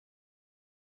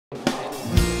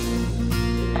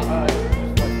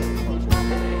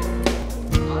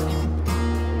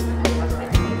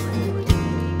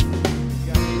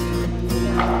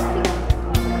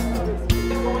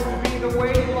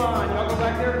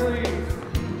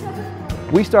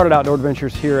We started Outdoor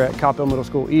Adventures here at Coppell Middle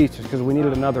School East just because we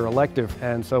needed another elective.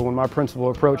 And so when my principal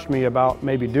approached me about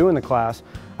maybe doing the class,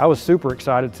 I was super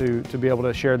excited to be able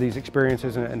to share these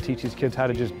experiences and teach these kids how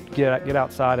to just get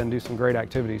outside and do some great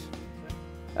activities.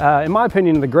 In my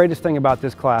opinion, the greatest thing about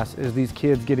this class is these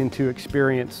kids getting to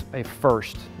experience a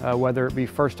first, whether it be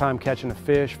first time catching a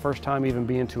fish, first time even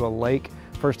being to a lake,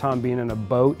 first time being in a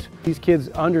boat. These kids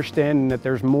understanding that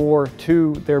there's more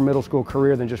to their middle school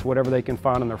career than just whatever they can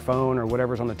find on their phone or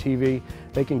whatever's on the TV.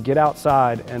 They can get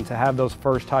outside and to have those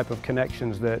first type of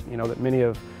connections that, that many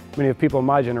of people in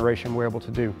my generation were able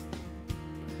to do.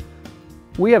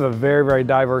 We have a very, very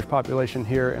diverse population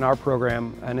here in our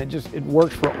program, and it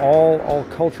works for all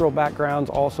cultural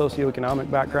backgrounds, all socioeconomic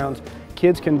backgrounds.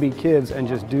 Kids can be kids and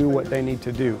just do what they need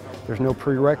to do. There's no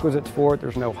prerequisites for it.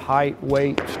 There's no height,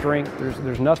 weight, strength.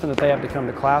 There's nothing that they have to come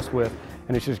to class with.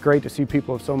 And it's just great to see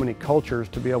people of so many cultures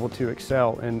to be able to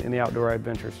excel in the outdoor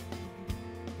adventures.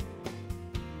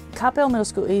 Coppell Middle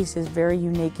School East is very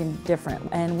unique and different,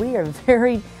 and we're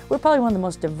probably one of the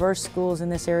most diverse schools in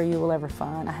this area you will ever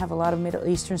find. I have a lot of Middle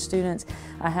Eastern students,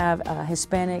 I have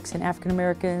Hispanics and African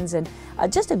Americans, and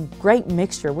just a great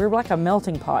mixture. We're like a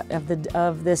melting pot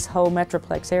of this whole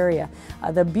Metroplex area.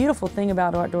 The beautiful thing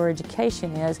about outdoor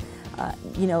education is,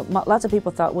 lots of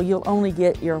people thought, well, you'll only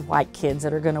get your white kids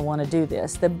that are going to want to do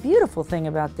this. The beautiful thing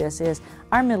about this is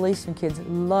our Middle Eastern kids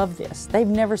love this. They've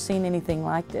never seen anything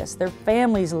like this. Their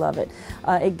families love it.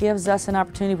 It gives us an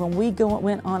opportunity when we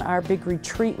went on our big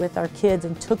retreat with our kids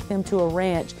and took them to a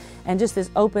ranch and just this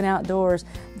open outdoors.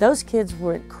 Those kids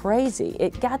went crazy.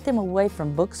 It got them away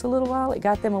from books a little while. It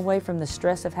got them away from the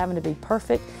stress of having to be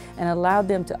perfect and allowed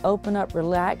them to open up,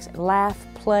 relax, laugh,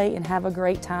 play, and have a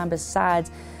great time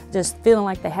besides just feeling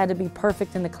like they had to be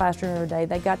perfect in the classroom every day.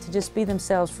 They got to just be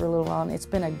themselves for a little while, and it's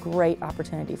been a great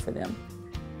opportunity for them.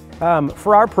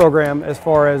 For our program, as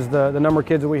far as the number of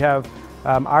kids that we have,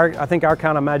 I think our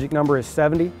kind of magic number is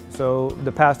 70. So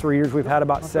the past 3 years we've had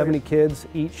about 70 kids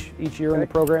each year in the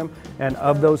program, and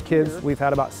of those kids we've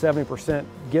had about 70%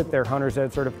 get their Hunter's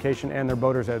Ed certification and their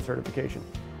Boater's Ed certification.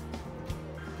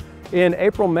 In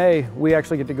April, May, we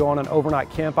actually get to go on an overnight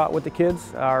camp out with the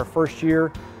kids. Our first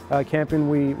year camping,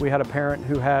 we had a parent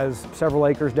who has several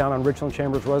acres down on Richland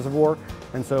Chambers Reservoir,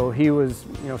 and so he was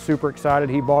super excited.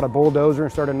 He bought a bulldozer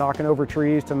and started knocking over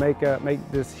trees to make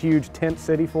this huge tent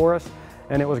city for us,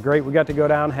 and it was great. We got to go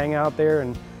down, hang out there,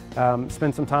 and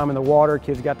spend some time in the water.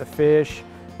 Kids got to fish.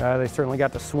 They certainly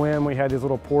got to swim. We had these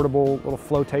little portable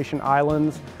flotation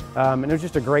islands, and it was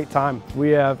just a great time.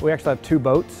 We actually have 2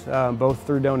 boats, both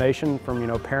through donation from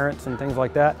parents and things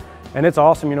like that. And it's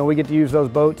awesome, we get to use those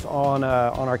boats on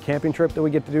our camping trip that we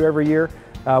get to do every year.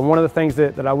 One of the things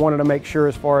that I wanted to make sure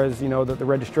as far as the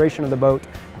registration of the boat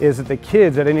is that the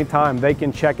kids at any time, they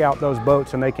can check out those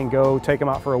boats and they can go take them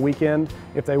out for a weekend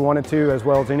if they wanted to, as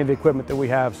well as any of the equipment that we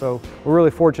have. So we're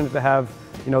really fortunate to have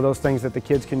those things that the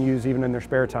kids can use even in their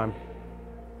spare time.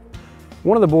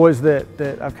 One of the boys that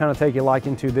I've kind of taken a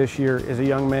liking to this year is a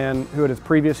young man who at his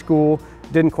previous school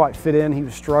didn't quite fit in. He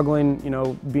was struggling,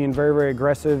 being very, very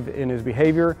aggressive in his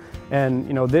behavior. And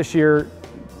this year,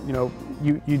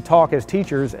 you talk as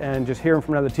teachers and just hearing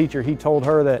from another teacher, he told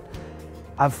her that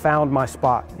I've found my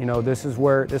spot. This is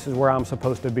where I'm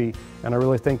supposed to be. And I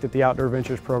really think that the Outdoor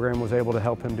Adventures program was able to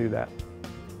help him do that.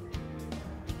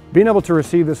 Being able to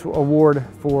receive this award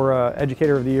for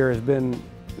Educator of the Year has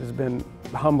been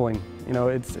humbling.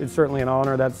 It's certainly an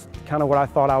honor. That's kind of what I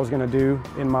thought I was going to do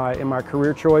in my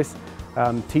career choice.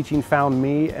 Teaching found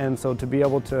me, and so to be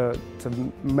able to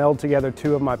meld together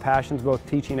 2 of my passions, both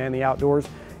teaching and the outdoors,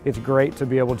 it's great to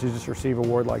be able to just receive an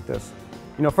award like this.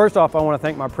 First off, I want to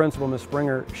thank my principal, Ms.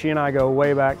 Springer. She and I go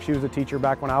way back. She was a teacher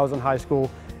back when I was in high school,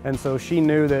 and so she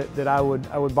knew that I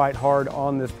would bite hard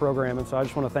on this program, and so I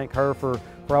just want to thank her for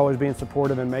always being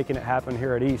supportive and making it happen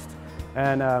here at East.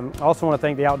 And I also want to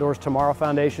thank the Outdoors Tomorrow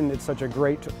Foundation. It's such a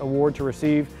great award to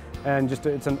receive, and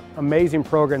it's an amazing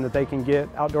program that they can get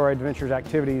outdoor adventures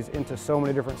activities into so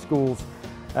many different schools.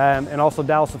 And also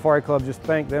Dallas Safari Club, just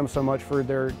thank them so much for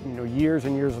their years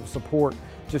and years of support,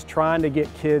 just trying to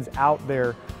get kids out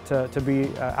there to be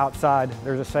outside.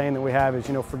 There's a saying that we have is,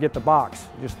 forget the box,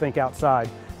 just think outside.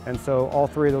 And so all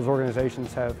 3 of those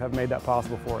organizations have made that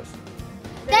possible for us.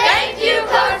 Thank you,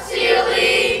 Coach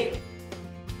Seeley.